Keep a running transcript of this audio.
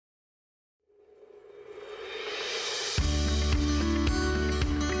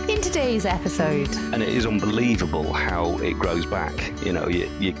in today's episode. And it is unbelievable how it grows back. You know,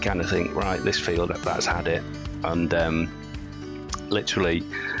 you kind of think, right, this field, that's had it. And literally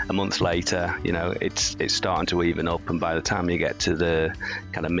a month later, you know, it's starting to even up. And by the time you get to the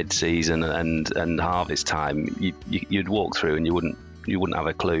kind of mid-season and harvest time, you'd walk through and you wouldn't have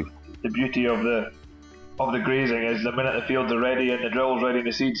a clue. The beauty of the grazing is the minute the fields are ready and the drill's ready and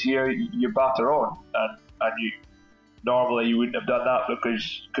the seeds here, you batter on. And you normally you wouldn't have done that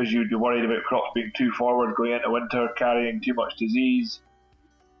because you'd be worried about crops being too forward going into winter, carrying too much disease.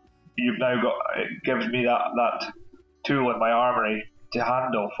 You've now got, it gives me that tool in my armoury to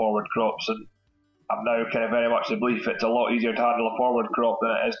handle forward crops, and I'm now kind of very much the belief it's a lot easier to handle a forward crop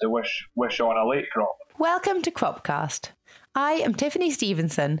than it is to wish on a late crop. Welcome to Cropcast. I am Tiffany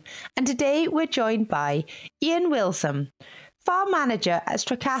Stevenson, and today we're joined by Ian Wilson, farm manager at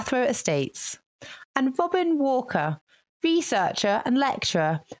Stracathro Estates, and Robin Walker, researcher and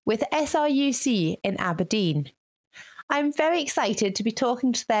lecturer with SRUC in Aberdeen. I'm very excited to be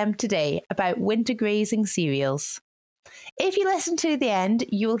talking to them today about winter grazing cereals. If you listen to the end,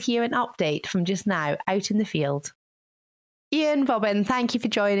 you will hear an update from just now out in the field. Ian, Robin, thank you for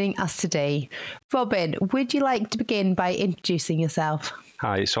joining us today. Robin, would you like to begin by introducing yourself?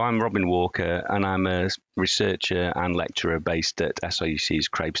 Hi, so I'm Robin Walker and I'm a researcher and lecturer based at SRUC's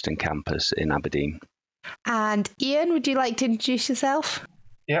Crabeston campus in Aberdeen. And Ian, would you like to introduce yourself?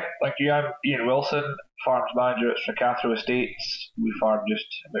 Yep, thank you. I'm Ian Wilson, farms manager at Stracathro Estates. We farm just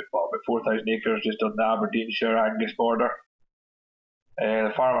about 4,000 acres just on the Aberdeenshire-Angus border.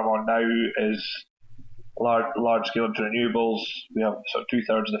 The farm I'm on now is large scale into renewables. We have sort of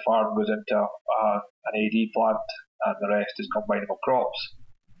 2/3 of the farm goes into an AD plant and the rest is combinable crops.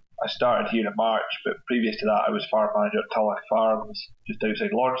 I started here in March, but previous to that I was farm manager at Tulloch Farms just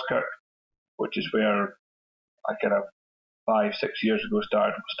outside Lawrencekirk, which is where I kind of 5-6 years ago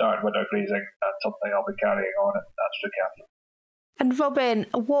started winter grazing, and something I'll be carrying on at Stracathro. And Robin,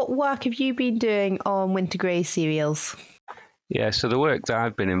 what work have you been doing on winter graze cereals? Yeah, so the work that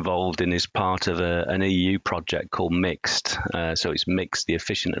I've been involved in is part of an EU project called Mixed. So it's Mixed, the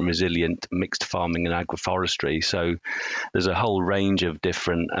Efficient and Resilient Mixed Farming and Agroforestry. So there's a whole range of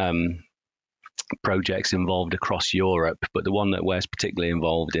different projects involved across Europe, but the one that we're particularly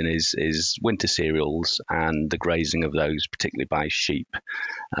involved in is winter cereals and the grazing of those, particularly by sheep.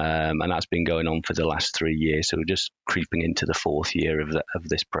 And that's been going on for the last 3 years. So we're just creeping into the 4th year of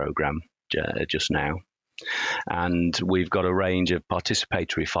this programme just now. And we've got a range of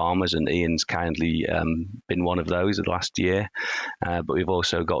participatory farmers, and Ian's kindly been one of those the last year. But we've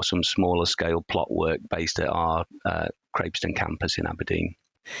also got some smaller scale plot work based at our Crabeston campus in Aberdeen.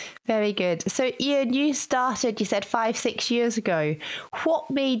 Very good. So Ian, you started, you said 5-6 years ago. What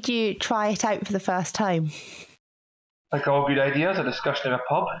made you try it out for the first time? Like all good ideas, a discussion in a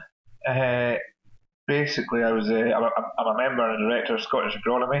pub. Basically, I'm a member and a director of Scottish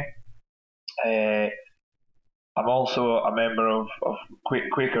Agronomy. I'm also a member of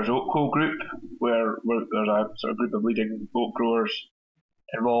Quakers Oat Co Group, where there's a sort of group of leading oat growers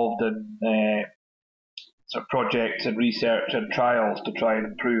involved in sort of projects and research and trials to try and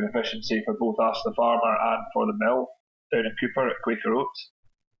improve efficiency for both us, the farmer, and for the mill down in Cooper at Quaker Oats.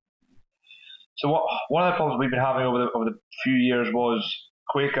 So one of the problems we've been having over the few years was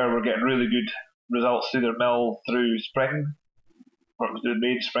Quaker were getting really good results through their mill through spring, the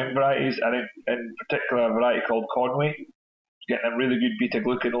main spring varieties, and in particular a variety called Conway. It was getting them really good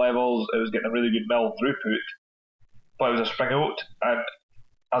beta-glucan levels, it was getting a really good mill throughput, but it was a spring oat, and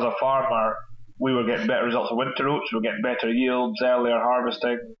as a farmer we were getting better results of winter oats, we were getting better yields, earlier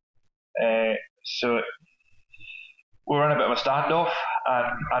harvesting, so we were in a bit of a standoff,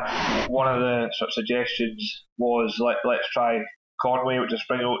 and one of the sort of suggestions was let's try Conway, which is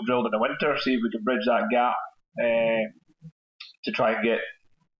spring oat drilled in the winter, see if we can bridge that gap to try and get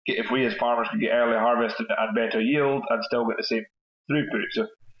if we as farmers can get early harvest and better yield and still get the same throughput. So I'm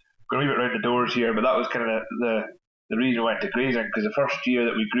going to leave it around the doors here, but that was kind of the reason we went to grazing, because the first year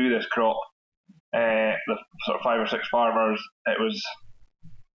that we grew this crop, the sort of 5 or 6 farmers, it was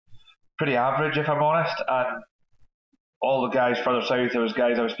pretty average if I'm honest, and all the guys further south, there was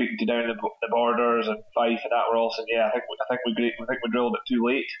guys I was speaking to down the borders and Fife and that were all saying, yeah, I think we drilled it too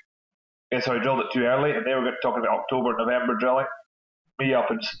late. So we drilled it too early, and they were talking about October, November drilling. Me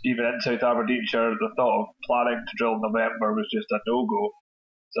up even in South Aberdeenshire, the thought of planning to drill in November was just a no-go.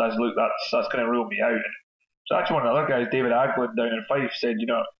 So I was, look, that's going to rule me out. So actually one of the other guys, David Aglin down in Fife, said, you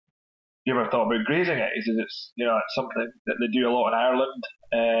ever thought about grazing it? He says it's something that they do a lot in Ireland.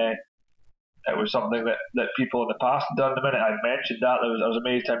 It was something that people in the past had done. The minute I mentioned that, I was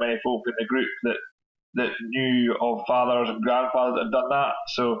amazed how many folk in the group that knew of fathers and grandfathers that had done that.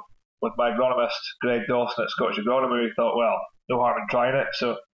 So with my agronomist, Greg Dawson at Scottish Agronomy. We thought, well, no harm in trying it.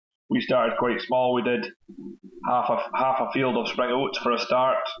 So we started quite small. We did half a field of spring oats for a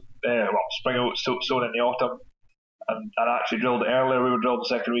start. Spring oats sown in the autumn, and actually drilled it earlier. We were drilled the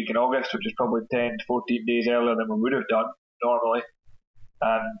second week in August, which is probably 10 to 14 days earlier than we would have done normally.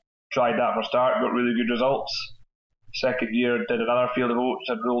 And tried that for a start, got really good results. Second year, did another field of oats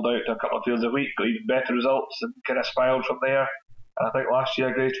and rolled out to a couple of fields a week, got even better results, and kind of spiraled from there. And I think last year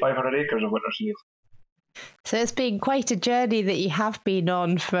I grazed 500 acres of winter seed. So it's been quite a journey that you have been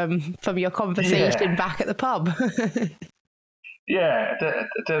on from your conversation back at the pub. Yeah,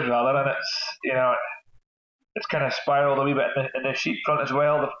 it is rather, and it's kind of spiraled a wee bit in the sheep front as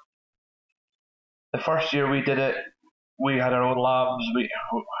well. The first year we did it, we had our own lambs.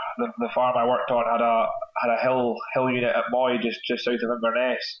 The farm I worked on had a hill unit at Moy, just south of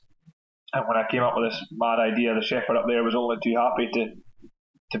Inverness. And when I came up with this mad idea, the shepherd up there was only too happy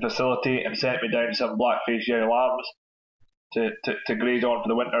to facilitate and sent me down some black-faced young lambs to graze on for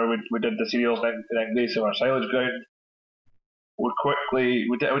the winter. We did the cereals and then grazed some of our silage ground.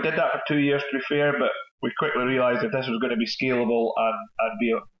 We did that for 2 years, to be fair, but we quickly realised that this was going to be scalable and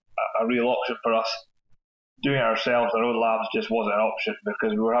be a real option for us. Doing it ourselves, our own lambs, just wasn't an option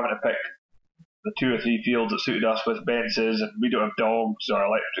because we were having to pick the 2 or 3 fields that suited us with fences, and we don't have dogs or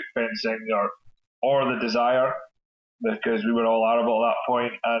electric fencing or the desire, because we were all arable at that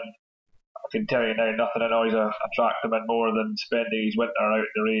point. And I can tell you now, nothing annoys a tractorman more than spending his winter out in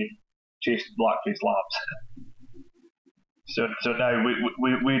the rain chasing black-faced lambs. So now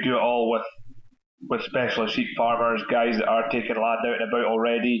we do it all with specialist sheep farmers, guys that are taking land out and about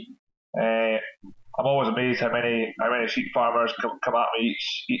already. I'm always amazed how many sheep farmers come at me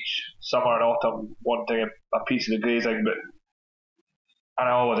each summer and autumn wanting a piece of the grazing, and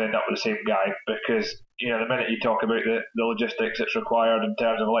I always end up with the same guy, because the minute you talk about the logistics that's required in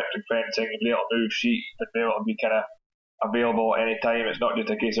terms of electric fencing and being able to move sheep and being able to be kind of available at any time, it's not just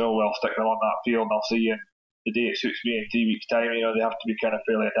a case of, oh well, stick them on that field and I'll see you the day it suits me in 3 weeks' time. They have to be kind of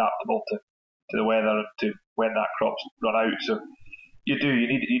fairly adaptable to the weather and to when that crop's run out. So you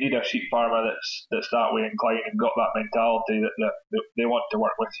need a sheep farmer that's that way inclined and got that mentality that they want to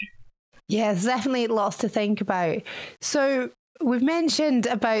work with you. Yeah, there's definitely lots to think about. So we've mentioned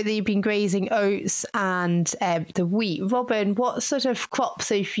about that you've been grazing oats and the wheat. Robin, what sort of crops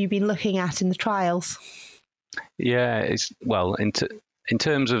have you been looking at in the trials? Yeah, in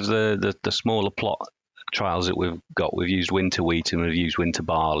terms of the smaller plot trials that we've got, we've used winter wheat and we've used winter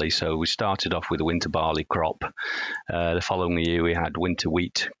barley. So we started off with a winter barley crop. The following year we had winter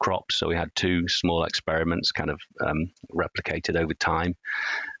wheat crops. So we had 2 small experiments kind of replicated over time.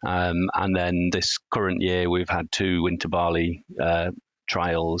 And then this current year we've had 2 winter barley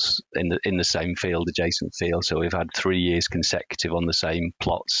trials in the same field, adjacent field. So we've had 3 years consecutive on the same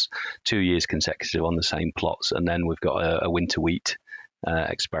plots, 2 years consecutive on the same plots, and then we've got a winter wheat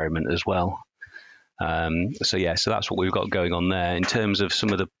experiment as well. So that's what we've got going on there. In terms of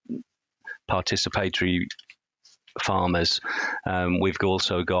some of the participatory farmers, we've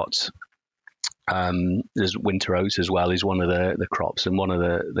also got there's winter oats as well is one of the crops, and one of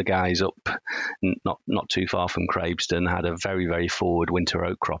the guys up not too far from Craveston had a very, very forward winter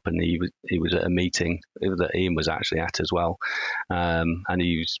oat crop, and he was at a meeting that Ian was actually at as well, and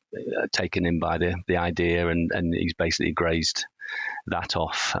he was taken in by the idea, and he's basically grazed that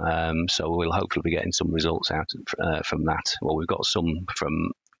off. So we'll hopefully be getting some results out from that. Well, we've got some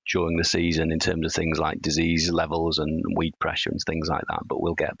from during the season in terms of things like disease levels and weed pressure and things like that, but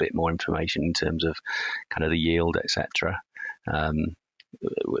we'll get a bit more information in terms of kind of the yield, etc.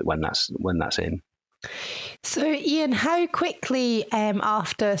 When that's in. So Ian, how quickly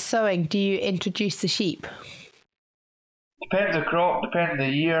after sowing do you introduce the sheep? Depends the crop, depends the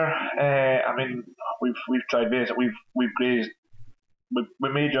year. I mean, we've tried various. We've grazed. We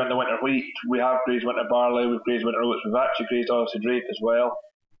major on the winter wheat. We have grazed winter barley. We've grazed winter oats. We've actually grazed oilseed rape as well.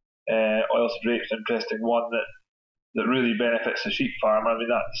 Oilseed rape's an interesting one that really benefits the sheep farmer. I mean,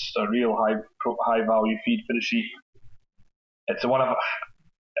 that's a real high value feed for the sheep. It's the one I'm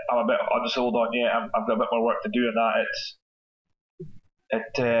a bit unsold on yet. I've got a bit more work to do in that.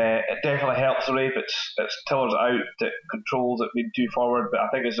 It definitely helps the rape. It tillers it out. It controls it being too forward. But I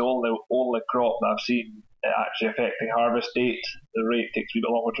think it's the only crop that I've seen actually affecting harvest date. The rape takes a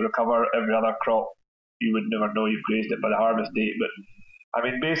bit longer to recover. Every other crop, you would never know you've grazed it by the harvest date. But I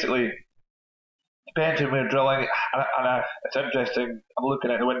mean, basically, depends when we're drilling. And it's interesting. I'm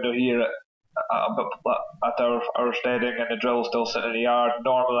looking out the window here at our steading, and the drill's still sitting in the yard.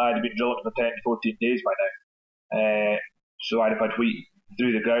 Normally, I'd have been drilling for 10 to 14 days by now. So I'd have had wheat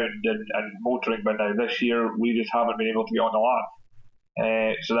through the ground and motoring by now. This year, we just haven't been able to get on the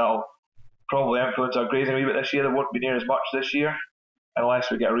land. So probably influence our grazing a wee bit this year. There won't be near as much this year unless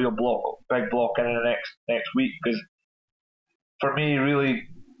we get a real big block in the next week. Because for me, really,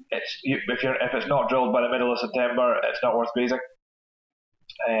 if it's not drilled by the middle of September, it's not worth grazing.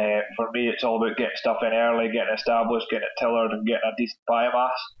 For me, it's all about getting stuff in early, getting established, getting it tillered, and getting a decent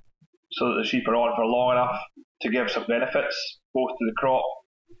biomass, so that the sheep are on for long enough to give some benefits, both to the crop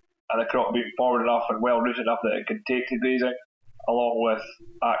and the crop being forward enough and well rooted enough that it can take to grazing, along with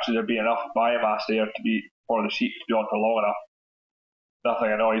actually there being enough biomass there for the sheep to be on for long enough.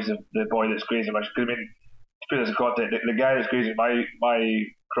 Nothing annoys the boy that's grazing much. Because, I mean, to put this in context, the guy that's grazing my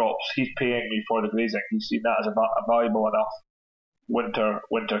crops, he's paying me for the grazing. He's seen that as a valuable enough winter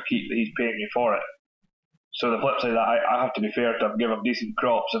keep that he's paying me for it. So the flip side of that, I have to be fair to him, give him decent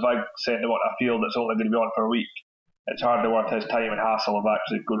crops. If I send him on a field that's only going to be on for a week, it's hardly worth his time and hassle of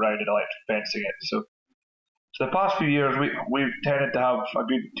actually going round and electric fencing it. So the past few years, we've tended to have a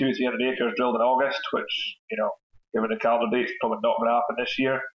good 200-300 acres drilled in August, which, given the calendar dates, probably not going to happen this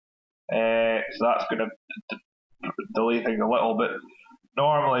year. So that's going to delay things a little bit.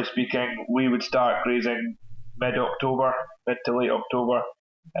 Normally speaking, we would start grazing mid to late October.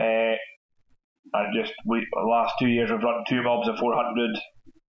 And the last 2 years we've run 2 mobs of 400.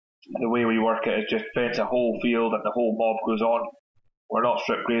 The way we work it is just fence a whole field and the whole mob goes on. We're not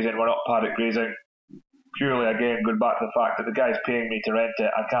strip grazing, we're not paddock grazing. Purely, again, going back to the fact that the guy's paying me to rent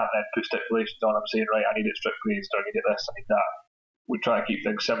it, I can't then put stipulations on him saying, right, I need it strip grazed, or I need it this, I need that. We try to keep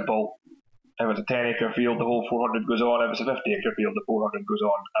things simple. If it's a 10-acre field, the whole 400 goes on. If it's a 50-acre field, the 400 goes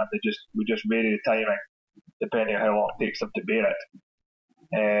on. And we just vary the timing depending on how long it takes them to bear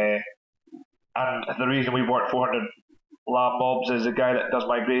it. And the reason we've worked 400 lamb mobs is the guy that does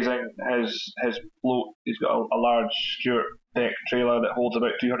my grazing, his float, he's got a large Stewart Peck trailer that holds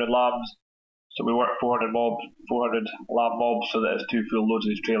about 200 lambs. So we work 400 lamb mobs, so that it's 2 full loads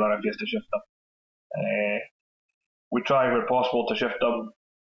of his trailer if he has to shift them. We try where possible to shift them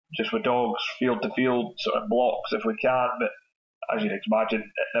just with dogs, field to field, sort of blocks if we can, but as you'd imagine,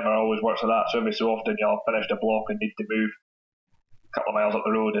 it never always works like that. So every so often you'll have finished a block and need to move a couple of miles up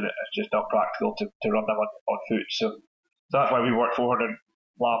the road, and it's just not practical to run them on foot. So that's why we work 400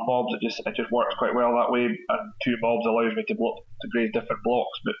 lamb mobs. It just works quite well that way, and 2 mobs allows me to graze different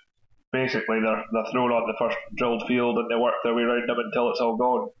blocks. But basically, they're thrown on the first drilled field and they work their way around them until it's all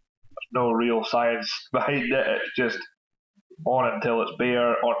gone. There's no real science behind it. It's just on until it's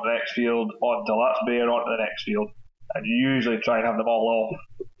bare, on the next field, on until that's bare, on to the next field. And you usually try and have them all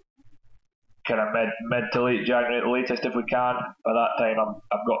off kind of mid to late January at the latest if we can. By that time,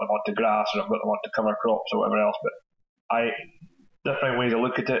 I've got them onto grass, or I've got them onto cover crops or whatever else. But different ways to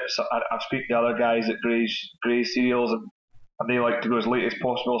look at it. So I speak to other guys that graze cereals, and they like to go as late as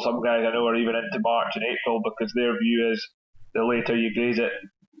possible. Some guys I know are even into March and April, because their view is the later you graze it,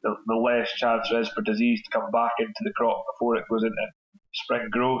 the less chance there is for disease to come back into the crop before it goes into spring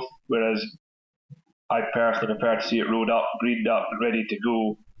growth. Whereas I personally prefer to see it rolled up, greened up, and ready to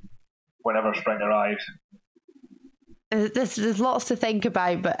go whenever spring arrives. There's lots to think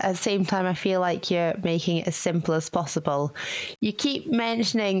about, but at the same time, I feel like you're making it as simple as possible. You keep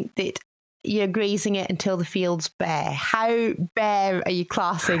mentioning that you're grazing it until the field's bare. How bare are you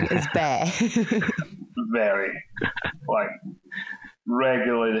classing as bare? Very. Like,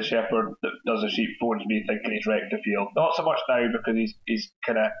 regularly the shepherd that does the sheep phones me thinking he's wrecked the field. Not so much now, because he's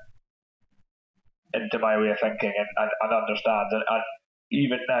kind of into my way of thinking and understands. And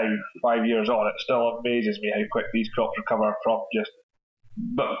even now, 5 years on, it still amazes me how quick these crops recover from just...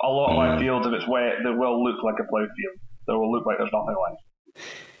 But a lot of my fields, if it's wet, they will look like a ploughed field. They will look like there's nothing left.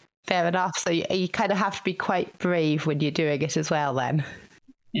 Fair enough. So you kind of have to be quite brave when you're doing it as well then.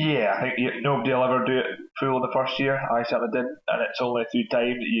 Yeah, I think nobody will ever do it full the first year. I certainly didn't. And it's only through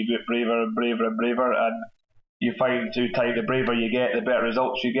time that you get braver and braver and braver. And you find through time, the braver you get, the better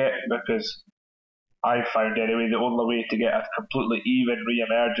results you get. Because I found anyway, the only way to get a completely even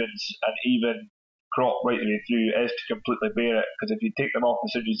re-emergence and even crop right the way through is to completely bare it. Because if you take them off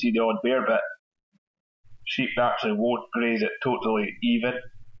as soon as you see the odd bare bit, sheep naturally won't graze it totally even.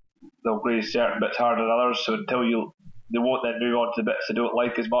 They'll graze certain bits harder than others, so they won't then move on to the bits they don't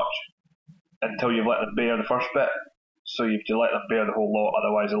like as much until you've let them bear the first bit. So you have to let them bear the whole lot,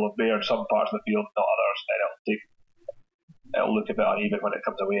 otherwise they'll have bared some parts of the field, not others, and it'll look a bit uneven when it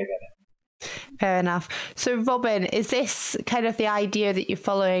comes away again. Fair enough. So Robin, is this kind of the idea that you're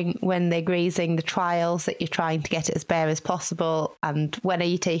following when they're grazing the trials, that you're trying to get it as bare as possible? And when are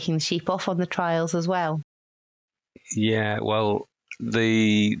you taking the sheep off on the trials as well? Yeah, well,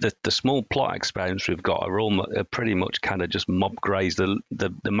 the small plot experiments we've got are pretty much kind of just mob graze. The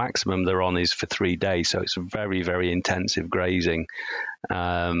maximum they're on is for 3 days, so it's very, very intensive grazing.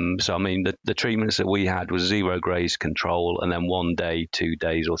 So I mean, the treatments that we had was zero graze control, and then 1 day, 2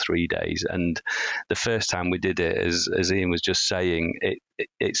 days, or 3 days. And the first time we did it, as Ian was just saying,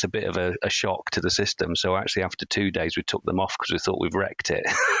 it's a bit of a shock to the system. So actually, after 2 days, we took them off because we thought we've wrecked it.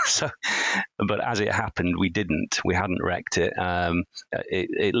 So, but as it happened, we didn't. We hadn't wrecked it.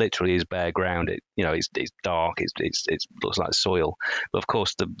 It literally is bare ground. It's dark. It looks like soil. But of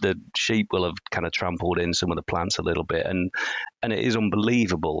course, the sheep will have kind of trampled in some of the plants a little bit, and it is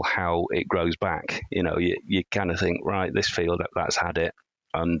unbelievable how it grows back. You kind of think, right, this field that's had it,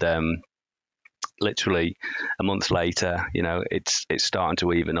 and literally a month later, it's starting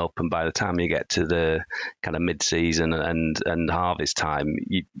to even up, and by the time you get to the kind of mid-season and harvest time,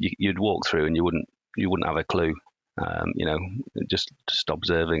 you'd walk through and you wouldn't have a clue. Just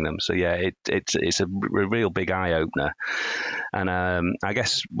observing them. So yeah, it's a real big eye opener. And I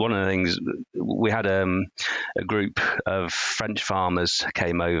guess one of the things, we had a group of French farmers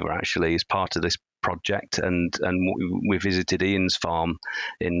came over actually as part of this project, and we visited Ian's farm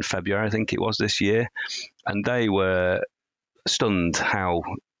in February, I think it was, this year, and they were stunned how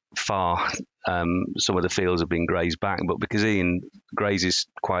far some of the fields have been grazed back. But because Ian grazes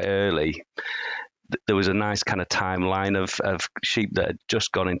quite early, there was a nice kind of timeline of sheep that had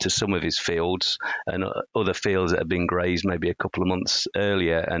just gone into some of his fields and other fields that had been grazed maybe a couple of months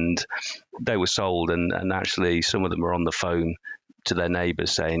earlier, and they were sold. And actually, some of them were on the phone to their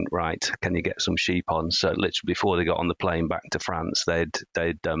neighbours saying, "Right, can you get some sheep on?" So literally before they got on the plane back to France, they'd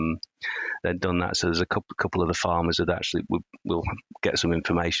done that. So there's a couple of the farmers that actually will get some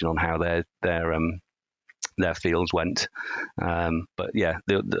information on how their fields went. But yeah,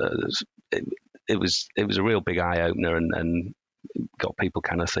 it was a real big eye opener, and got people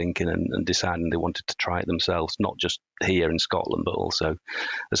kind of thinking and deciding they wanted to try it themselves, not just here in Scotland, but also,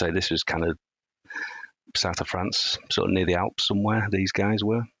 I say, this was kind of south of France, sort of near the Alps somewhere. These guys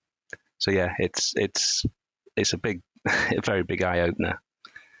were. So yeah, it's a very big eye opener.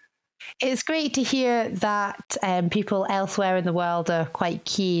 It's great to hear that people elsewhere in the world are quite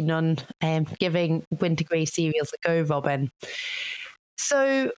keen on giving winter graze cereals a go, Robin.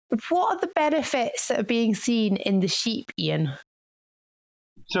 So what are the benefits that are being seen in the sheep, Ian?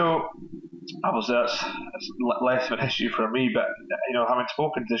 So obviously that's less of an issue for me, but having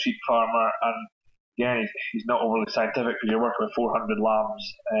spoken to the sheep farmer, and again, he's not overly scientific because you're working with 400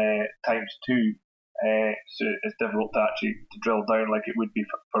 lambs times 2, so it's difficult to actually drill down like it would be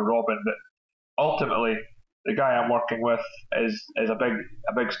for Robin. But ultimately, the guy I'm working with is a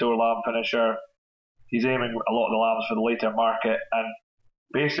big store lamb finisher. He's aiming a lot of the lambs for the later market, and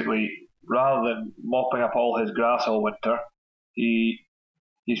basically, rather than mopping up all his grass all winter,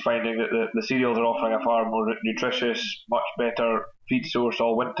 he's finding that the cereals are offering a far more nutritious, much better feed source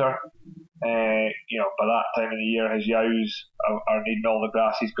all winter. By that time of the year, his yows are needing all the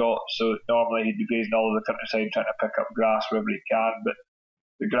grass he's got. So normally he'd be grazing all of the countryside trying to pick up grass wherever he can, but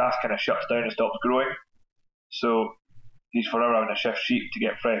the grass kind of shuts down and stops growing. So he's forever having to shift sheep to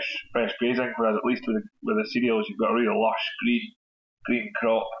get fresh grazing. Whereas at least with the cereals, you've got a really lush green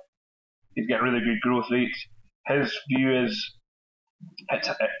crop. He's getting really good growth rates. His view is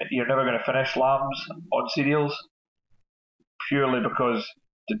you're never going to finish lambs on cereals, purely because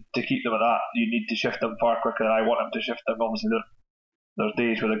to keep them at that, you need to shift them far quicker than I want them to shift them. Obviously, there's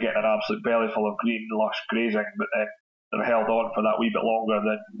days where they're getting an absolute belly full of green, lush grazing, but then they're held on for that wee bit longer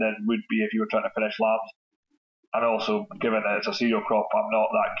than would be if you were trying to finish lambs. And also, given that it's a cereal crop, I'm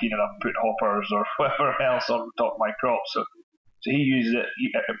not that keen enough putting hoppers or whatever else on top of my crop. So he uses it.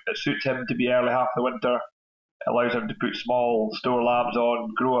 It suits him to be early half the winter. It allows him to put small store lambs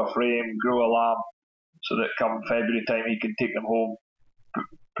on, grow a frame, grow a lamb, so that come February time he can take them home,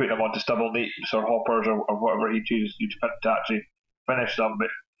 put them onto stubble neeps or hoppers or whatever he chooses to actually finish them. But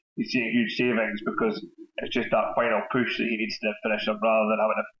he's seeing huge savings because it's just that final push that he needs to finish them rather than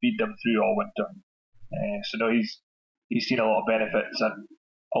having to feed them through all winter. So no, he's seen a lot of benefits, and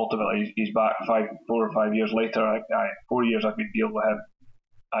ultimately he's back 4 or 5 years later. 4 years I've been dealing with him,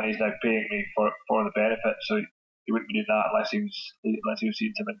 and he's now paying me for the benefits. So he wouldn't be doing that unless he was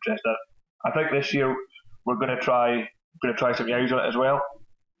seeing some interest in it. I think this year we're going to try some yows on it as well.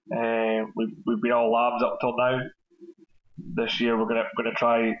 We've been all lambs up till now. This year we're going to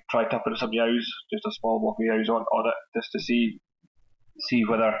try tupping some yows, just a small block of yows on it, just to see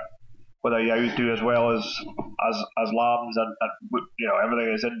whether yows do as well as lambs, and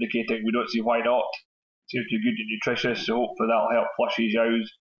everything is indicating we don't see why not. Seems to be good and nutritious, so hopefully that'll help flush his yows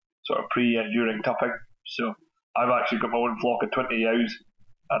sort of pre and during tupping. So I've actually got my own flock of 20 yows,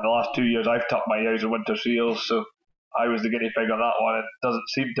 and the last 2 years I've tupped my yows in winter cereals, so I was the guinea pig on that one. It doesn't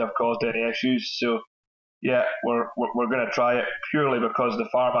seem to have caused any issues, so yeah, we're going to try it purely because the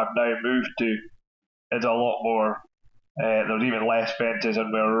farm I've now moved to is a lot more. There's even less fences,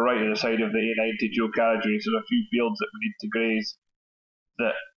 and we're right at the side of the A90 dual carriageway. So there's a few fields that we need to graze.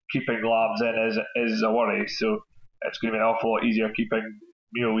 That keeping lambs in is a worry. So it's going to be an awful lot easier keeping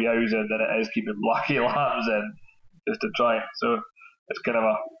muley ewes in than it is keeping blackie lambs in, just to try it. So it's kind of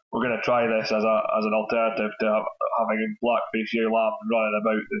we're going to try this as an alternative to having black-faced ewe lambs running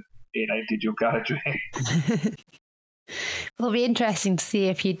about the A90 dual carriageway. Well, it'll be interesting to see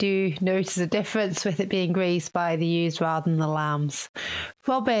if you do notice a difference with it being grazed by the ewes rather than the lambs.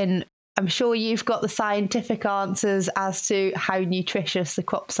 Robin, I'm sure you've got the scientific answers as to how nutritious the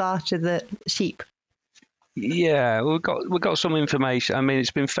crops are to the sheep. Yeah, we've got some information. I mean,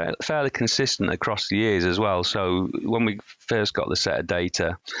 it's been fairly consistent across the years as well. So when we first got the set of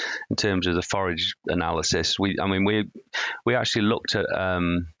data in terms of the forage analysis, we actually looked at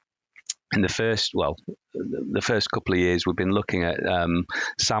in the first couple of years, we've been looking at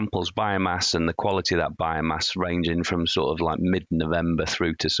samples, biomass, and the quality of that biomass ranging from sort of like mid-November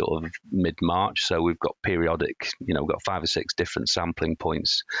through to sort of mid-March. So we've got periodic, we've got 5 or 6 different sampling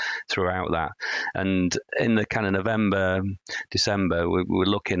points throughout that. And in the kind of November, December, we're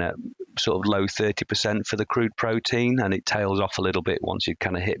looking at sort of low 30% for the crude protein, and it tails off a little bit once you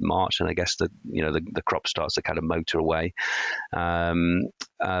kind of hit March, and I guess the crop starts to kind of motor away.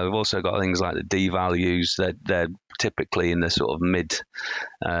 We've also got things like the D values. They're typically in the sort of mid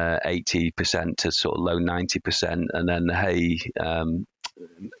 80% to sort of low 90%, and then the hay, the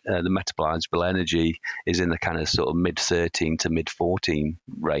metabolizable energy is in the kind of sort of mid 13 to mid 14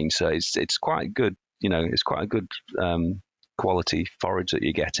 range. So it's quite good. It's quite a good quality forage that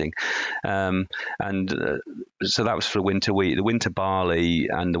you're getting, so that was for winter wheat. The winter barley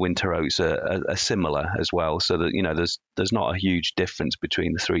and the winter oats are similar as well, so that there's not a huge difference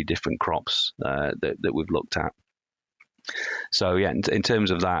between the 3 different crops that we've looked at. So yeah, in terms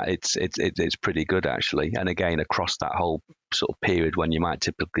of that, it's pretty good actually. And again, across that whole sort of period when you might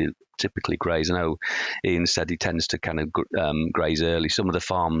typically graze. I know Ian said he tends to kind of graze early. Some of the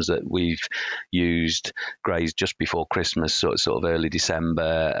farms that we've used graze just before Christmas, sort of early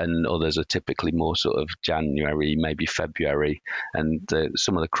December, and others are typically more sort of January, maybe February. And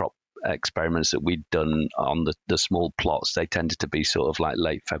some of the crop experiments that we'd done on the small plots, they tended to be sort of like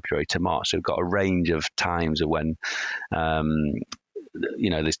late February to March. So we've got a range of times of when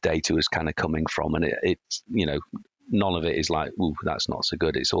this data was kind of coming from, and it's none of it is like, ooh, that's not so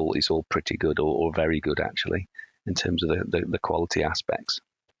good. It's all pretty good or very good actually in terms of the quality aspects.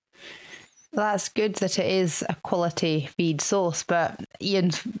 Well, that's good that it is a quality feed source, but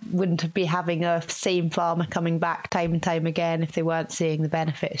Ian wouldn't be having a same farmer coming back time and time again if they weren't seeing the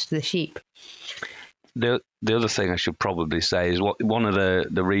benefits to the sheep. The other thing I should probably say is one of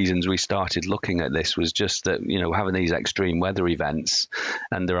the reasons we started looking at this was just that having these extreme weather events,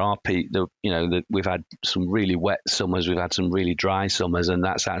 and there are we've had some really wet summers, we've had some really dry summers, and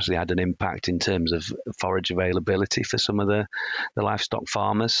that's actually had an impact in terms of forage availability for some of the livestock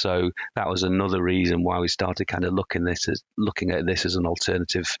farmers. So that was another reason why we started kind of looking at this as an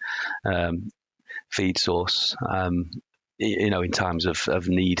alternative feed source, in times of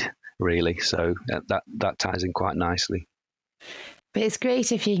need. Really, so that ties in quite nicely. But it's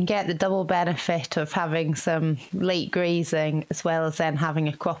great if you can get the double benefit of having some late grazing as well as then having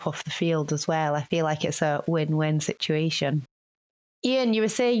a crop off the field as well. I feel like it's a win-win situation. Ian, you were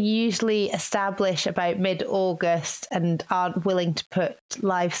saying you usually establish about mid-August and aren't willing to put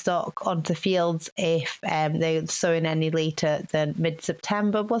livestock onto fields if they're sowing any later than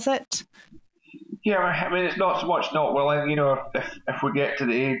mid-September, was it? Yeah, I mean, it's not so much not willing. If we get to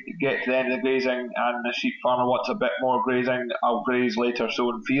the end of the grazing and the sheep farmer wants a bit more grazing, I'll graze later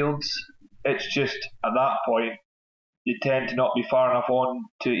sown fields. It's just at that point you tend to not be far enough on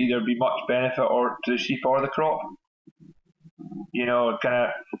to either be much benefit or to the sheep or the crop. Kind of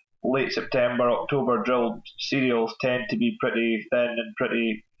late September, October drilled cereals tend to be pretty thin and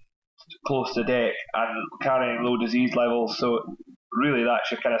pretty close to deck and carrying low disease levels. So really that's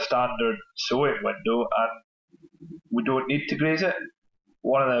your kind of standard sowing window, and we don't need to graze it.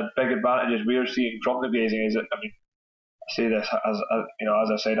 One of the big advantages we're seeing from the grazing is that, I say this as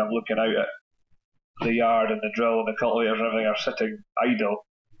I said, I'm looking out at the yard and the drill and the cultivators and everything are sitting idle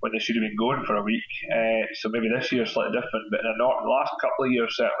when they should have been going for a week. So maybe this year's slightly different, but in the last couple of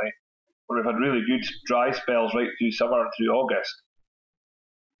years certainly, when we've had really good dry spells right through summer and through August,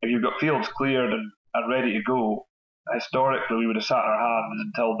 if you've got fields cleared and ready to go, historically we would have sat on our hands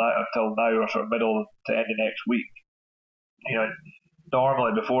until now or sort of middle to end of next week.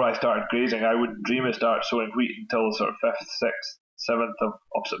 Normally before I started grazing, I wouldn't dream of start sowing wheat until sort of 5th, 6th, 7th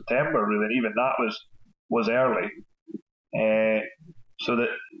of September really, and even that was was early. So that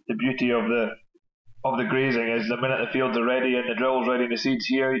the beauty of the grazing is the minute the fields are ready and the drill's ready and the seeds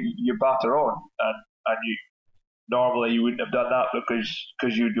here, you batter on, and you normally you wouldn't have done that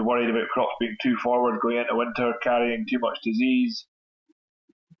because you'd be worried about crops being too forward going into winter, carrying too much disease.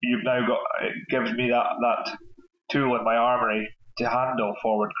 You've now got, it gives me that tool in my armoury to handle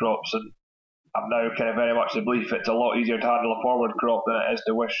forward crops, and I'm now kind of very much the belief it's a lot easier to handle a forward crop than it is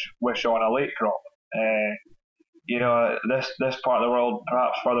to wish on a late crop. This part of the world,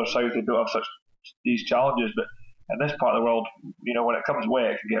 perhaps further south, they don't have these challenges, but in this part of the world, when it comes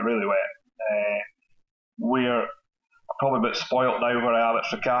wet, it can get really wet. We're probably a bit spoilt now where I am at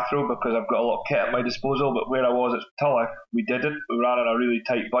Stracathro because I've got a lot of kit at my disposal, but where I was at Tulloch, we didn't. We ran on a really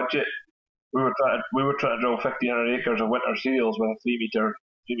tight budget. We were trying to drill 1,500 acres of winter cereals with a 3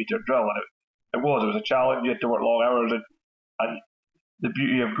 metre drill, and it was a challenge. You had to work long hours, and the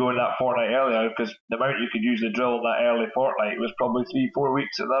beauty of going that fortnight earlier, because the amount you could use the drill in that early fortnight was probably 3-4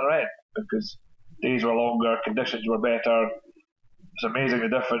 weeks at the other end, because days were longer, conditions were better. It's amazing the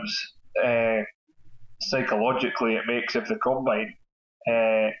difference psychologically it makes if the combine's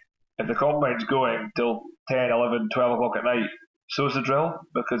going till 10, 11, 12 o'clock at night, so's the drill,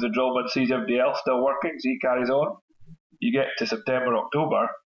 because the drillman sees everybody else still working, so he carries on. You get to September, October,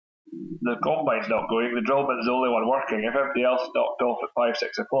 the combine's not going, the drillman's the only one working. If everybody else knocked off at 5,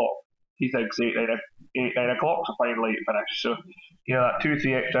 6 o'clock, he thinks 8, 9 o'clock's a fine late finish. So, that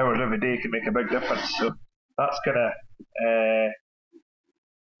 2-3 extra hours every day can make a big difference. So that's kind of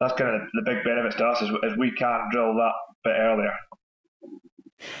the big benefits to us, is we can drill that bit earlier.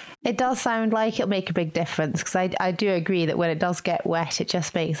 It does sound like it'll make a big difference, because I do agree that when it does get wet, it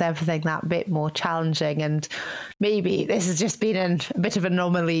just makes everything that bit more challenging. And maybe this has just been a bit of an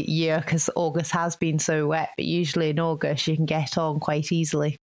anomaly year because August has been so wet, but usually in August you can get on quite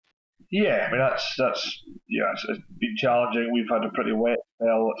easily. Yeah, I mean it's been challenging. We've had a pretty wet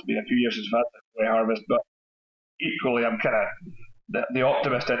spell. It's been a few years since we've had the wet harvest, but equally I'm kind of the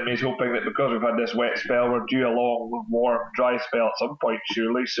optimist in me is hoping that because we've had this wet spell, we're due a long, warm, dry spell at some point,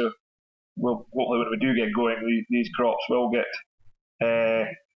 surely. So we'll hopefully when we do get going, these crops will get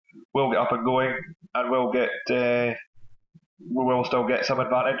up and going, and we will still get some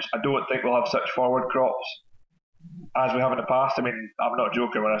advantage. I don't think we'll have such forward crops as we have in the past. I mean, I'm not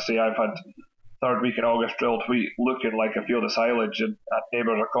joking when I say I've had third week in August drilled wheat looking like a field of silage, and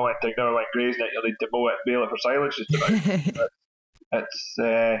neighbours are commenting, never mind grazing it, you'll need to mow it, bale it for silage just about.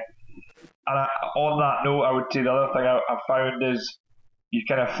 On that note, I would say the other thing I've found is you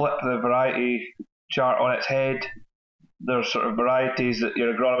kind of flip the variety chart on its head. There's sort of varieties that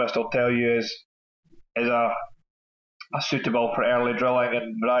your agronomist will tell you is suitable for early drilling,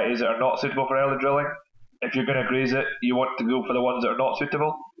 and varieties that are not suitable for early drilling. If you're going to graze it, you want to go for the ones that are not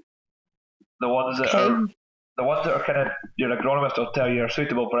suitable. The ones that are kind of, your agronomist will tell you are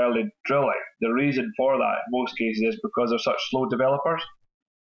suitable for early drilling. The reason for that in most cases is because they're such slow developers.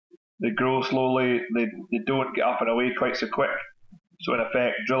 They grow slowly, they don't get up and away quite so quick. So in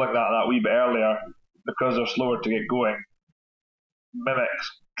effect, drilling that wee bit earlier, because they're slower to get going,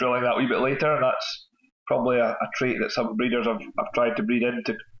 mimics drilling that wee bit later, and that's probably a trait that some breeders have tried to breed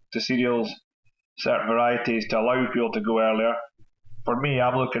into cereals, certain varieties, to allow people to go earlier. For me,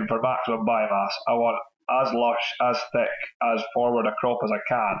 I'm looking for maximum biomass. I want as lush, as thick, as forward a crop as I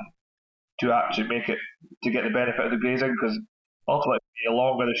can to actually make it, to get the benefit of the grazing, because ultimately, the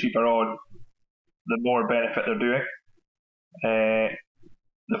longer the sheep are on, the more benefit they're doing.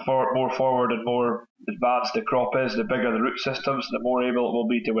 More forward and more advanced the crop is, the bigger the root systems, the more able it will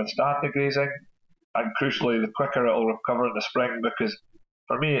be to withstand the grazing, and crucially, the quicker it will recover in the spring. Because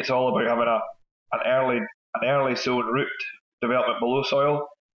for me, it's all about having an early sown root development below soil,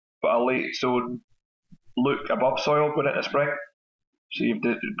 but a late sown look above soil going into spring. So you've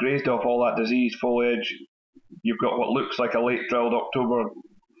grazed off all that diseased foliage. You've got what looks like a late drilled October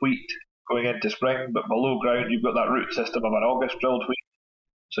wheat going into spring, but below ground you've got that root system of an August drilled wheat.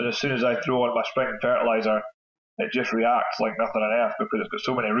 So as soon as I throw on my spring fertiliser, it just reacts like nothing on earth because it's got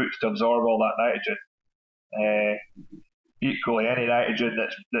so many roots to absorb all that nitrogen. Equally, any nitrogen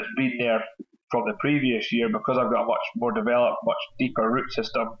that's been there from the previous year, because I've got a much more developed, much deeper root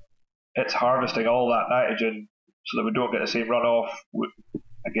system, it's harvesting all that nitrogen so that we don't get the same runoff.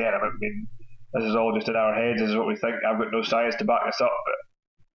 Again, I mean, this is all just in our heads, this is what we think. I've got no science to back this up,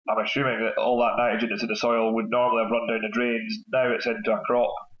 but I'm assuming that all that nitrogen that's in the soil would normally have run down the drains. Now it's into a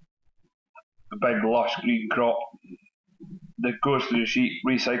crop, a big lush green crop that goes through the sheep,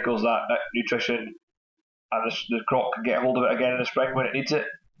 recycles that nutrition, and the crop can get hold of it again in the spring when it needs it,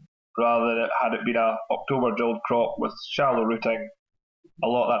 rather than had it been a October drilled crop with shallow rooting. A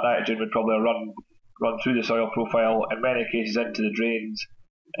lot of that nitrogen would probably run run through the soil profile, in many cases into the drains,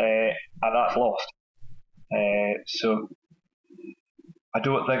 and that's lost. So I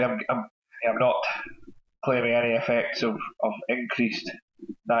don't think I'm not claiming any effects of increased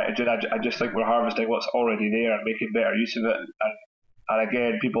nitrogen. I just think we're harvesting what's already there and making better use of it. And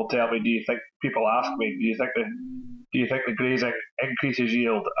again, people tell me, people ask me, do you think the grazing increases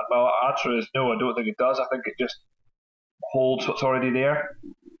yield? And my answer is no, I don't think it does. I think it just holds what's already there.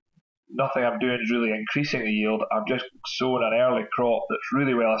 Nothing I'm doing is really increasing the yield. I've just sown an early crop that's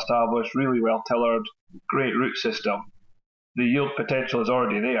really well established, really well tillered, great root system. The yield potential is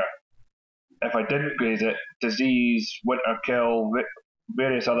already there. If I didn't graze it, disease, winter kill,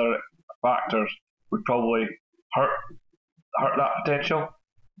 various other factors would probably hurt that potential.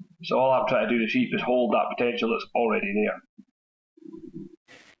 So all I'm trying to do to sheep is hold that potential that's already there.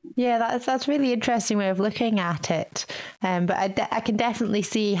 Yeah, that's really interesting way of looking at it. But I can definitely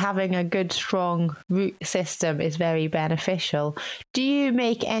see having a good, strong root system is very beneficial. Do you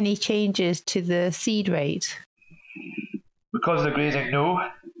make any changes to the seed rate? Because of the grazing, no.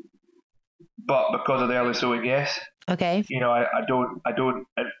 But because of the early sowing, yes. Okay. I don't.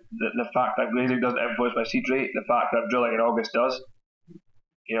 The fact that grazing doesn't influence my seed rate. The fact that I'm drilling in August does.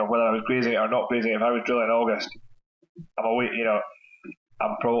 Whether I was grazing it or not grazing it, if I was drilling in August, I'm away.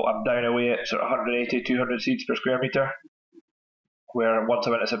 I'm down away at sort of 180, 200 seeds per square metre. Where once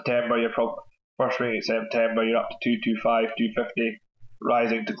I'm into September, you're probably first week in September, you're up to 225, 250,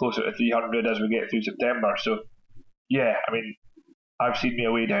 rising to closer to 300 as we get through September. So, yeah, I mean, I've seen me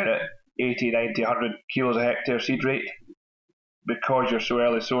away down at 80, 90, 100 kilos a hectare seed rate. Because you're so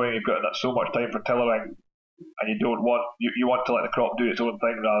early sowing, you've got so much time for tillering, and you want to let the crop do its own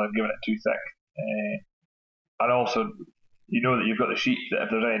thing rather than giving it too thick. And also, you know that you've got the sheep, that if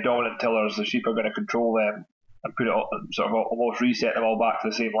there's any dominant tillers, the sheep are going to control them and put it sort of almost reset them all back to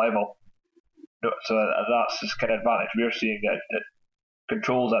the same level. So that's this kind of advantage we're seeing, that it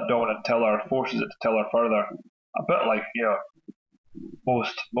controls that dominant tiller, forces it to tiller further. A bit like,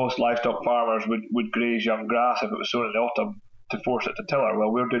 most livestock farmers would graze young grass if it was sown in the autumn to force it to tiller.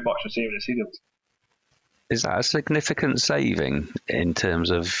 Well, we're doing much the same in the cereals. Is that a significant saving in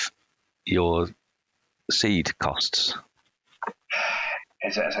terms of your seed costs?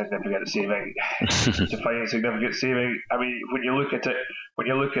 Is it a significant saving? Defining significant saving. I mean, when you look at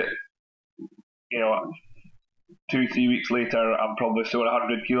 2-3 weeks later, I'm probably sowing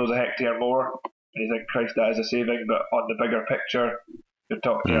 100 kilos a hectare more, and you think, Christ, that is a saving. But on the bigger picture, you're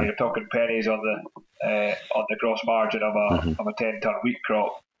talking pennies on the gross margin of a 10-ton wheat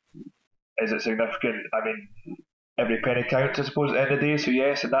crop. Is it significant? I mean, every penny counts, I suppose, at the end of the day. So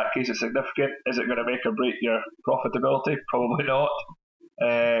yes, in that case, it's significant. Is it going to make or break your profitability? Probably not.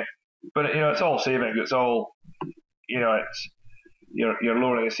 But it's all saving. It's all, it's you're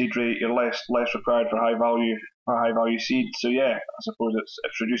lowering the seed rate. You're less required for high value seed. So yeah, I suppose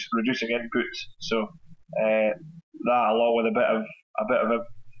it's reducing inputs. So that, along with a bit of a,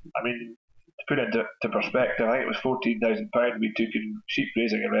 I mean, to put it into perspective, I think it was £14,000 we took in sheep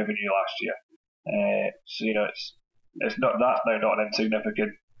grazing in revenue last year. So it's not, that's now not an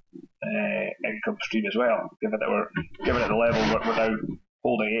insignificant income stream as well, given that we're the level we're now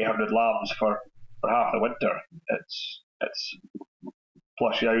holding 800 lambs for half the winter. It's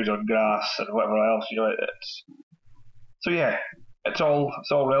plus yows on grass and whatever else. So yeah, it's all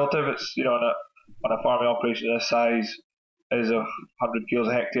relative. It's on a farming operation this size, is 100 kilos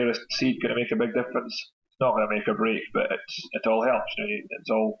a hectare of seed going to make a big difference? It's not going to make or break, but it all helps. It's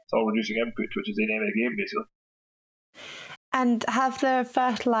all reducing input, which is the name of the game basically. And have the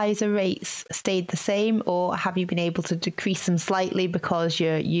fertiliser rates stayed the same, or have you been able to decrease them slightly because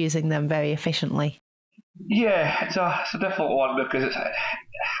you're using them very efficiently? Yeah, it's a difficult one because it's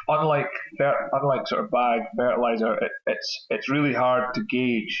unlike sort of bag fertiliser. It's really hard to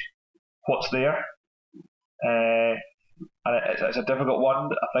gauge what's there, and it's a difficult one.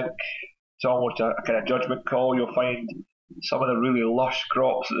 I think it's almost a kind of judgment call. You'll find some of the really lush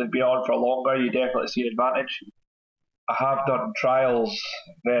crops that they've been on for longer, you definitely see an advantage. I have done trials,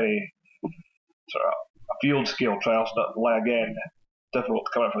 very sort of field scale trials, not like, again, difficult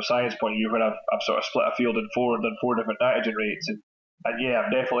to come up from a science point of view, where I've sort of split a field in four and done 4 different nitrogen rates, and yeah,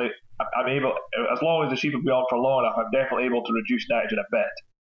 I'm able, as long as the sheep have been on for long enough, I'm definitely able to reduce nitrogen a bit.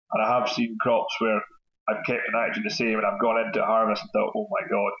 And I have seen crops where I've kept the nitrogen the same, and I've gone into harvest and thought, oh my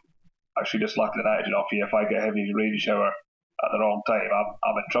god, I should have slacked the nitrogen off here. If I get a heavy rain shower at the wrong time,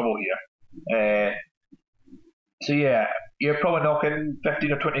 I'm in trouble here. So yeah, you're probably knocking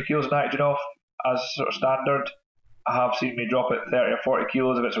 15 or 20 kilos of nitrogen off as sort of standard. I have seen me drop it 30 or 40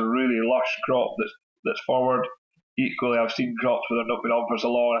 kilos if it's a really lush crop that's forward. equally, I've seen crops where they've not been on for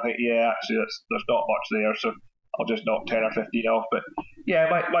so long. I think, yeah, actually, there's not much there, so I'll just knock 10 or 15 off. But yeah,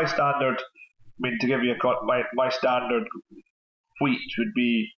 my standard, I mean, to give you my standard wheat would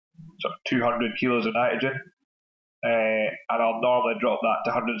be sort of 200 kilos of nitrogen, and I'll normally drop that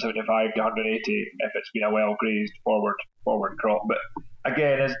to 175 to 180 if it's been a well grazed forward crop. But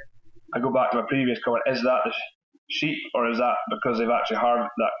again, as I go back to my previous comment, is that the sheep, or is that because they've actually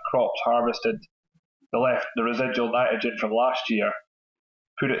that crop's harvested the residual nitrogen from last year,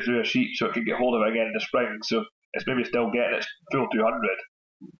 put it through a sheep so it can get hold of it again in the spring? So it's maybe still getting its full 200.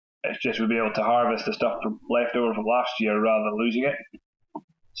 It's just we'll be able to harvest the stuff left over from last year rather than losing it.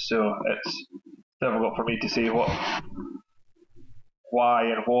 So it's difficult for me to say why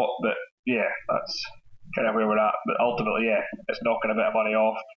and what, but yeah, that's kind of where we're at. But ultimately, yeah, it's knocking a bit of money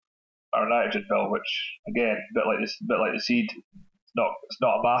off our nitrogen bill, which again, a bit like the seed, it's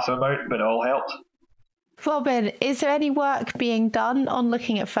not a massive amount, but it all helps. Robin, is there any work being done on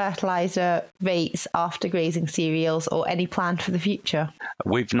looking at fertiliser rates after grazing cereals, or any plan for the future?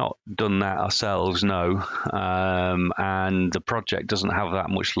 We've not done that ourselves, no. And the project doesn't have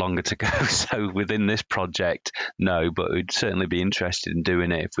that much longer to go. So within this project, no. But we'd certainly be interested in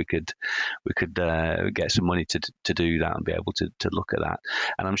doing it if we could get some money to do that and be able to look at that.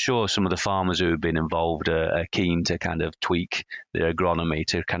 And I'm sure some of the farmers who have been involved are keen to kind of tweak their agronomy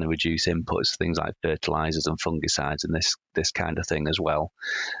to kind of reduce inputs, things like fertilisers and fungicides and this kind of thing as well.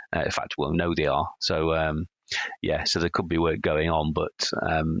 In fact, we'll know they are. So so there could be work going on, but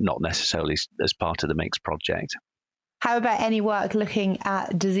not necessarily as part of the mix project. How about any work looking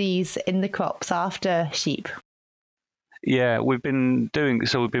at disease in the crops after sheep? Yeah, we've been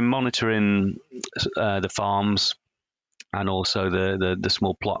monitoring the farms and also the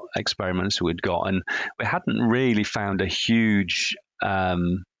small plot experiments we'd got, and we hadn't really found a huge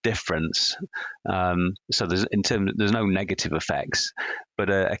difference. So there's no negative effects, but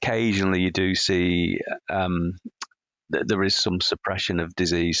occasionally you do see there is some suppression of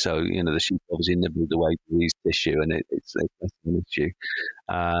disease. So the sheep obviously nibbled away disease tissue, and it's an issue.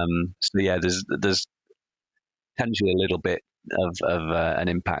 So yeah, there's potentially a little bit of an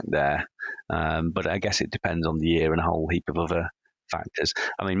impact there, but I guess it depends on the year and a whole heap of other factors.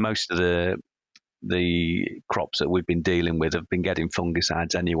 I mean, most of the crops that we've been dealing with have been getting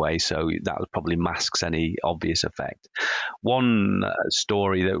fungicides anyway, so that probably masks any obvious effect. One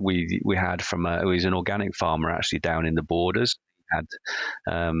story that we had from it was an organic farmer actually down in the borders. He had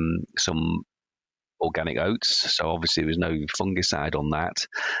some organic oats, so obviously there was no fungicide on that,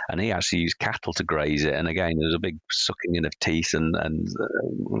 and he actually used cattle to graze it, and again there was a big sucking in of teeth and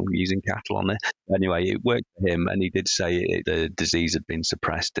using cattle on it. Anyway, it worked for him, and he did say the disease had been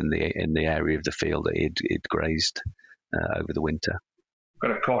suppressed in the area of the field that he'd grazed over the winter. Got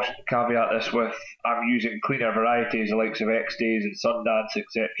to caveat this with I'm using cleaner varieties, the likes of X-Days and Sundance,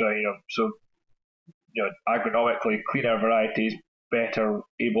 etc. So agronomically cleaner varieties better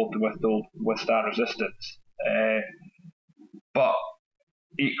able to withstand resistance. But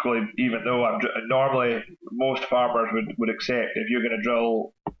equally, even though normally most farmers would accept if you're going to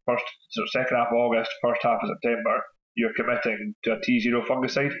drill second half of August, first half of September, you're committing to a T0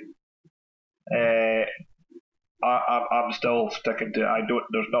 fungicide. I'm still sticking to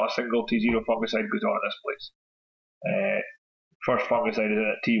there's not a single T0 fungicide goes on in this place. First fungicide is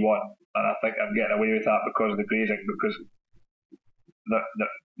in at T1, and I think I'm getting away with that because of the grazing, because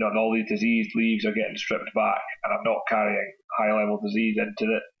all these diseased leaves are getting stripped back, and I'm not carrying high level disease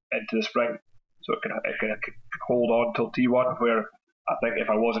into the spring, so it can hold on till T1. Where I think if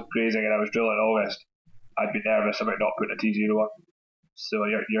I wasn't grazing and I was drilling in August, I'd be nervous about not putting a T0 on. So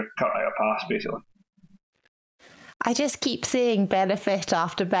you're cutting out a pass basically. I just keep seeing benefit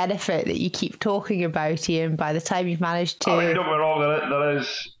after benefit that you keep talking about, Ian. By the time you've managed to, don't get me wrong, there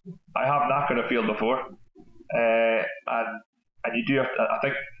is. I have knackered a field before, and you do have to, I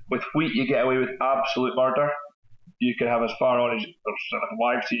think with wheat you get away with absolute murder. You can have as far on as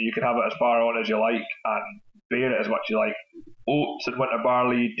you can have it as far on as you like and bear it as much as you like. Oats and winter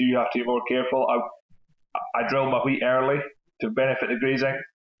barley, you do have to be more careful. I drill my wheat early to benefit the grazing.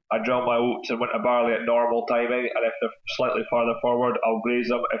 I drill my oats and winter barley at normal timing, and if they're slightly farther forward, I'll graze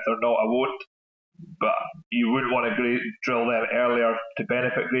them. If they're not, I won't. But you wouldn't want to drill them earlier to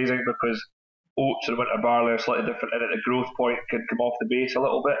benefit grazing, because oats and winter barley are slightly different, and at the growth point can come off the base a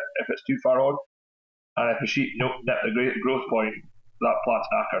little bit if it's too far on. And if the sheep nip the growth point, that plant's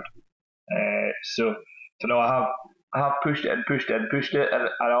knackered. So no, I have pushed it, and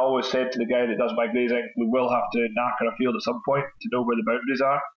I always said to the guy that does my grazing, we will have to knacker a field at some point to know where the boundaries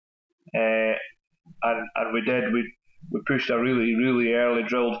are. And we did. We pushed a really, really early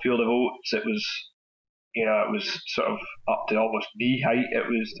drilled field of oats. It was it was sort of up to almost knee height. It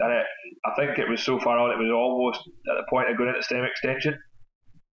was, and I think it was so far on, it was almost at the point of going into stem extension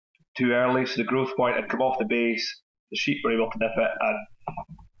too early, so the growth point had come off the base. The sheep were able to nip it, and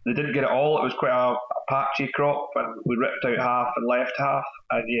they didn't get it all. It was quite a patchy crop, and we ripped out half and left half.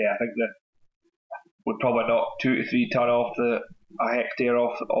 And yeah, I think that we probably knocked 2 to 3 ton off a hectare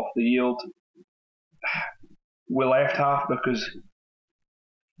off the yield. We left half because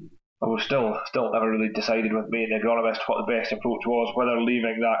I was still never really decided with me and the agronomist what the best approach was, whether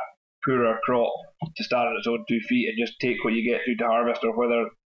leaving that poorer crop to stand on its own 2 feet and just take what you get through to harvest, or whether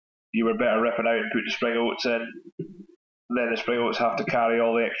you were better ripping out and put the spring oats in. Then the spring oats have to carry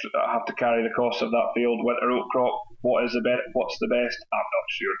the cost of that failed winter oat crop. What's the best? I'm not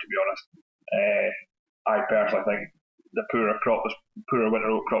sure, to be honest. I personally think the poorer winter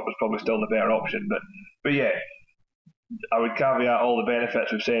oat crop was probably still the better option. But yeah, I would caveat all the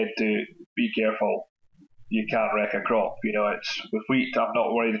benefits we've said to be careful. You can't wreck a crop. It's with wheat. I'm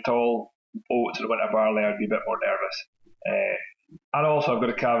not worried at all. Oats and winter barley, I'd be a bit more nervous. And also, I've got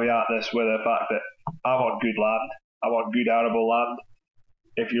to caveat this with the fact that I'm on good land. I'm on good arable land.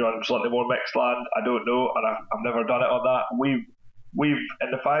 If you're on slightly more mixed land, I don't know, and I've never done it on that. We've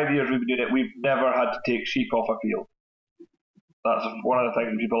in the 5 years we've been doing it, we've never had to take sheep off a field. That's one of the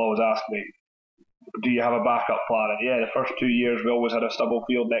things people always ask me. Do you have a backup plan? And yeah, the first 2 years we always had a stubble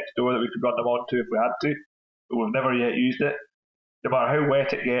field next door that we could run them onto if we had to, but we've never yet used it. No matter how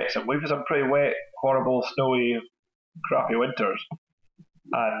wet it gets, and we've had some pretty wet, horrible, snowy, crappy winters,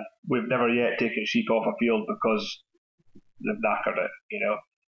 and we've never yet taken sheep off a field because they've knackered it,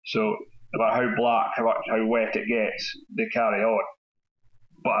 So no matter how black, how wet it gets, they carry on.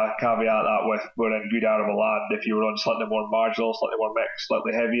 But I caveat that with we're in good arable land. If you were on slightly more marginal, slightly more mixed,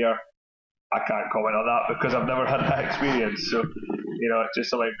 slightly heavier, I can't comment on that because I've never had that experience. So it's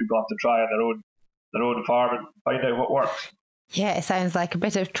just something people have to try on their own farm and find out what works. Yeah, it sounds like a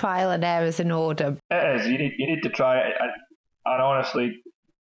bit of trial and errors in order. It is. You need to try it, and honestly,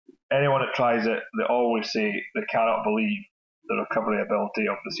 anyone that tries it, they always say they cannot believe the recovery ability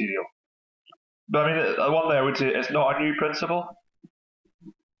of the cereal. But I mean, the one thing I would say, it's not a new principle.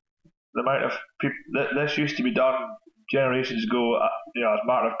 The amount of people this used to be done generations ago, as a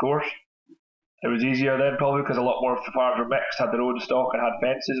matter of course. It was easier then probably because a lot more farms were mixed, had their own stock, and had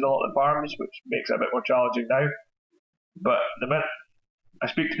fences in a lot of the farms, which makes it a bit more challenging now. But the minute I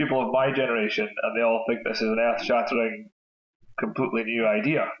speak to people of my generation, and they all think this is an earth-shattering, completely new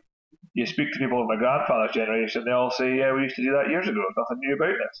idea. You speak to people of my grandfather's generation, they all say, yeah, we used to do that years ago, nothing new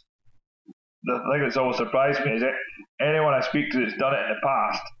about this. The thing that's always surprised me is that anyone I speak to that's done it in the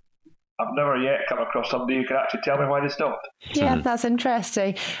past, I've never yet come across somebody who can actually tell me why they stopped. Yeah, that's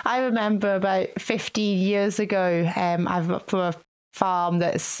interesting. I remember about 15 years ago, I've got from a farm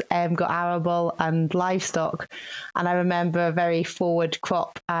that's got arable and livestock, and I remember a very forward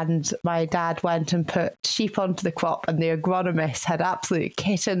crop, and my dad went and put sheep onto the crop, and the agronomist had absolute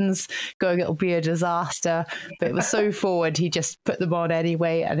kittens going, it'll be a disaster, but it was so forward he just put them on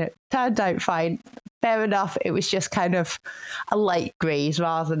anyway, and it turned out fine. Fair enough, it was just kind of a light graze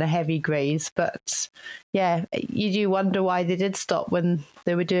rather than a heavy graze, but yeah, you do wonder why they did stop when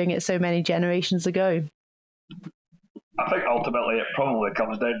they were doing it so many generations ago. I think ultimately it probably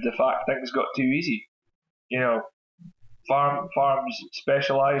comes down to the fact things got too easy. Farms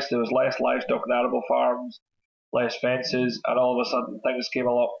specialised. There was less livestock and arable farms, less fences, and all of a sudden things came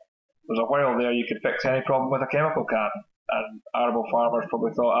along. There was a while there you could fix any problem with a chemical can, and arable farmers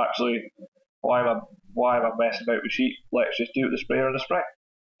probably thought, actually, why am I messing about with sheep? Let's just do it with the sprayer in the spring,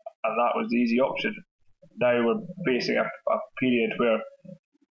 and that was the easy option. Now we're facing a period where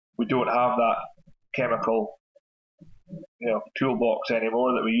we don't have that chemical toolbox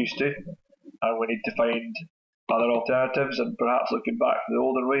anymore that we used to, and we need to find other alternatives, and perhaps looking back to the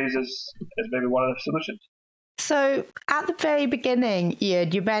older ways is maybe one of the solutions. So at the very beginning,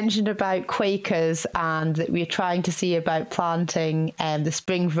 Ian, you mentioned about Quakers and that we're trying to see about planting the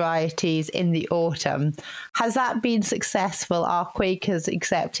spring varieties in the autumn. Has that been successful? Are Quakers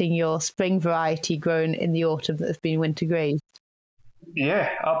accepting your spring variety grown in the autumn that has been winter grazed? Yeah,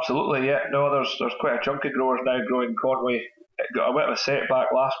 absolutely. Yeah, no, there's quite a chunk of growers now growing Conway. It got a bit of a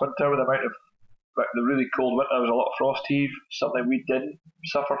setback last winter with the amount of the really cold winter. There was a lot of frost heave, something we didn't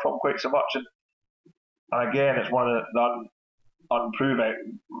suffer from quite so much. And again, it's one of the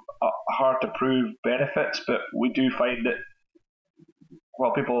unproven, hard to prove benefits, but we do find that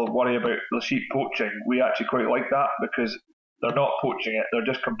while people worry about the sheep poaching, we actually quite like that because they're not poaching it, they're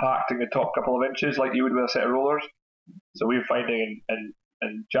just compacting the top couple of inches like you would with a set of rollers. So we're finding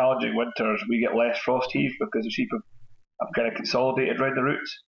in challenging winters we get less frost heave because the sheep have kind of consolidated around the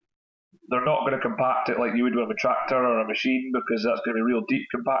roots. they're not going to compact it like you would with a tractor or a machine, because that's going to be real deep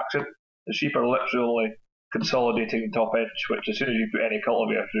compaction. The sheep are literally only consolidating the top edge, which as soon as you put any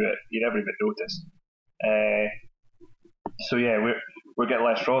cultivator through it, you never even notice. So yeah, we're getting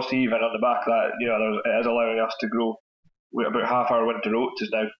less frost even on the back of that. It is allowing us to grow. About half our winter oats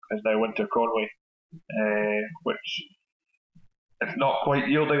is now winter Conway, which it's not quite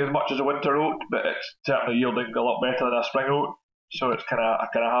yielding as much as a winter oat, but it's certainly yielding a lot better than a spring oat. So it's kind of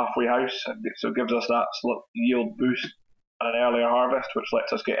a halfway house, and so it gives us that yield boost and an earlier harvest, which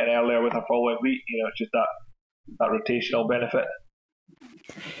lets us get in earlier with our following wheat. It's just that rotational benefit.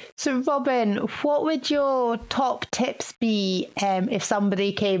 So, Robin, what would your top tips be if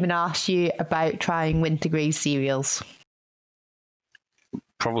somebody came and asked you about trying winter graze cereals?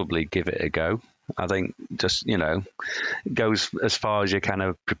 Probably give it a go. I think just, go as far as you're kind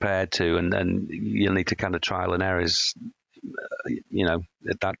of prepared to, and then you'll need to kind of trial and errors.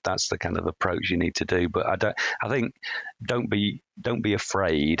 That's the kind of approach you need to do. But I think don't be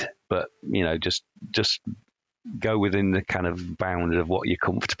afraid, but just go within the kind of bound of what you're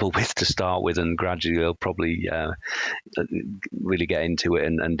comfortable with to start with, and gradually you'll probably really get into it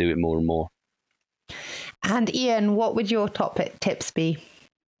and do it more and more. And Ian, what would your top tips be?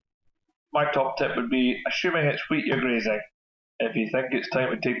 My top tip would be, assuming it's wheat you're grazing, if you think it's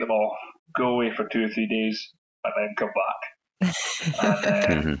time to take them off, go away for 2 or 3 days and then come back.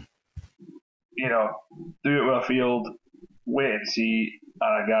 And, do it with a field, wait and see,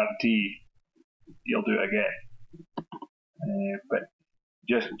 and I guarantee you'll do it again. But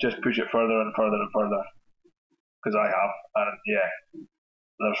just push it further and further and further, because I have, and yeah,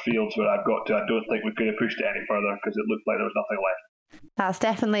 there's fields where I've got to. I don't think we could have pushed it any further because it looked like there was nothing left. That's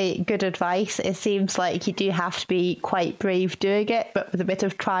definitely good advice. It seems like you do have to be quite brave doing it, but with a bit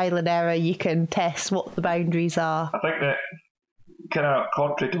of trial and error, you can test what the boundaries are. I think that, kind of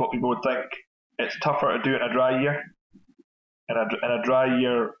contrary to what people would think, it's tougher to do it in a dry year. In a dry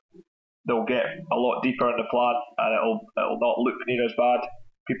year, they'll get a lot deeper in the plant, and it'll not look near as bad.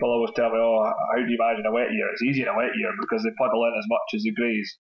 People always tell me, "Oh, how do you manage in a wet year?" It's easy in a wet year because they puddle in as much as they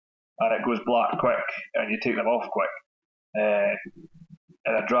graze, and it goes black quick, and you take them off quick.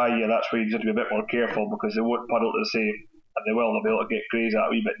 In a dry year, that's where you have to be a bit more careful, because they won't puddle the same, and they'll be able to get graze out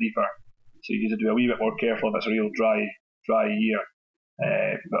a wee bit deeper. So you need to be a wee bit more careful if it's a real dry year.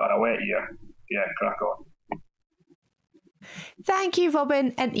 But on a wet year, yeah, crack on. Thank you,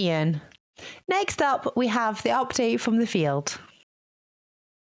 Robin and Ian. Next up, we have the update from the field.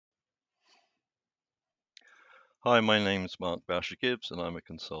 Hi, my name is Mark Boucher-Gibbs, and I'm a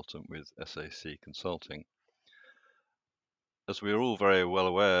consultant with SAC Consulting. As we are all very well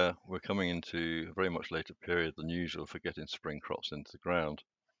aware, we're coming into a very much later period than usual for getting spring crops into the ground.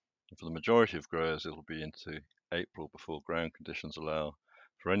 And for the majority of growers, it'll be into April before ground conditions allow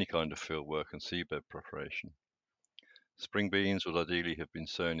for any kind of field work and seedbed preparation. Spring beans would ideally have been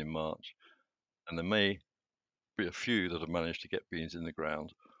sown in March, and there may be a few that have managed to get beans in the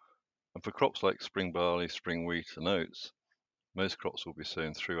ground. And for crops like spring barley, spring wheat and oats, most crops will be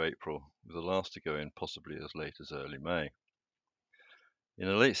sown through April, with the last to go in possibly as late as early May. In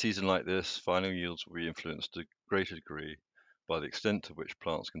a late season like this, final yields will be influenced to a greater degree by the extent to which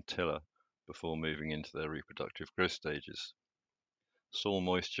plants can tiller before moving into their reproductive growth stages. Soil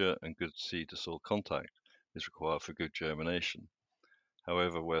moisture and good seed-to-soil contact is required for good germination.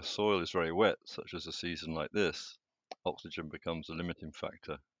 However, where soil is very wet, such as a season like this, oxygen becomes a limiting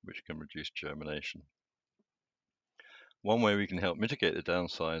factor which can reduce germination. One way we can help mitigate the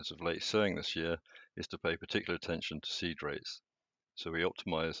downsides of late sowing this year is to pay particular attention to seed rates, so we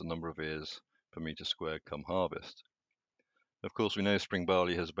optimize the number of ears per metre squared come harvest. Of course, we know spring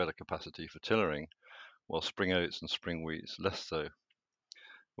barley has a better capacity for tillering, while spring oats and spring wheats less so.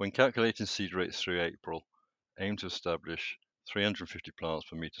 When calculating seed rates through April, aim to establish 350 plants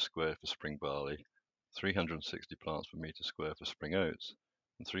per metre squared for spring barley, 360 plants per metre squared for spring oats,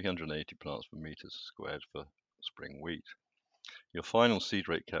 and 380 plants per metre squared for spring wheat. Your final seed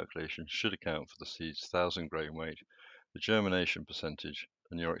rate calculation should account for the seed's 1,000 grain weight, the germination percentage,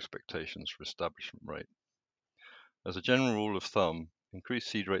 and your expectations for establishment rate. As a general rule of thumb, increase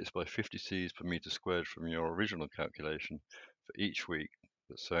seed rates by 50 seeds per metre squared from your original calculation for each week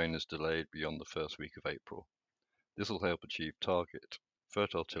that sowing is delayed beyond the first week of April. This will help achieve target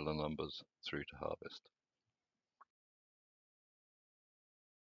fertile tiller numbers through to harvest.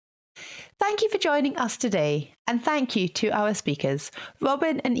 Thank you for joining us today, and thank you to our speakers.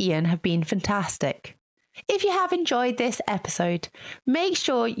 Robin and Ian have been fantastic. If you have enjoyed this episode, make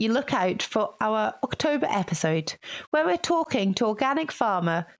sure you look out for our October episode, where we're talking to organic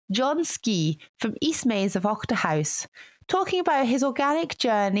farmer John Ski from East Mains of Ochter House talking about his organic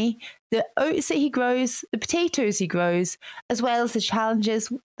journey, the oats that he grows, the potatoes he grows, as well as the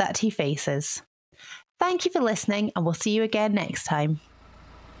challenges that he faces. Thank you for listening, and we'll see you again next time.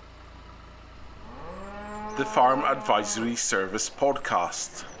 The Farm Advisory Service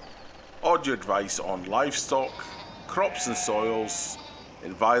Podcast. Audio advice on livestock, crops and soils,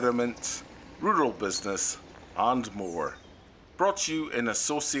 environment, rural business, and more. Brought to you in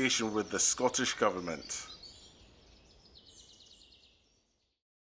association with the Scottish Government.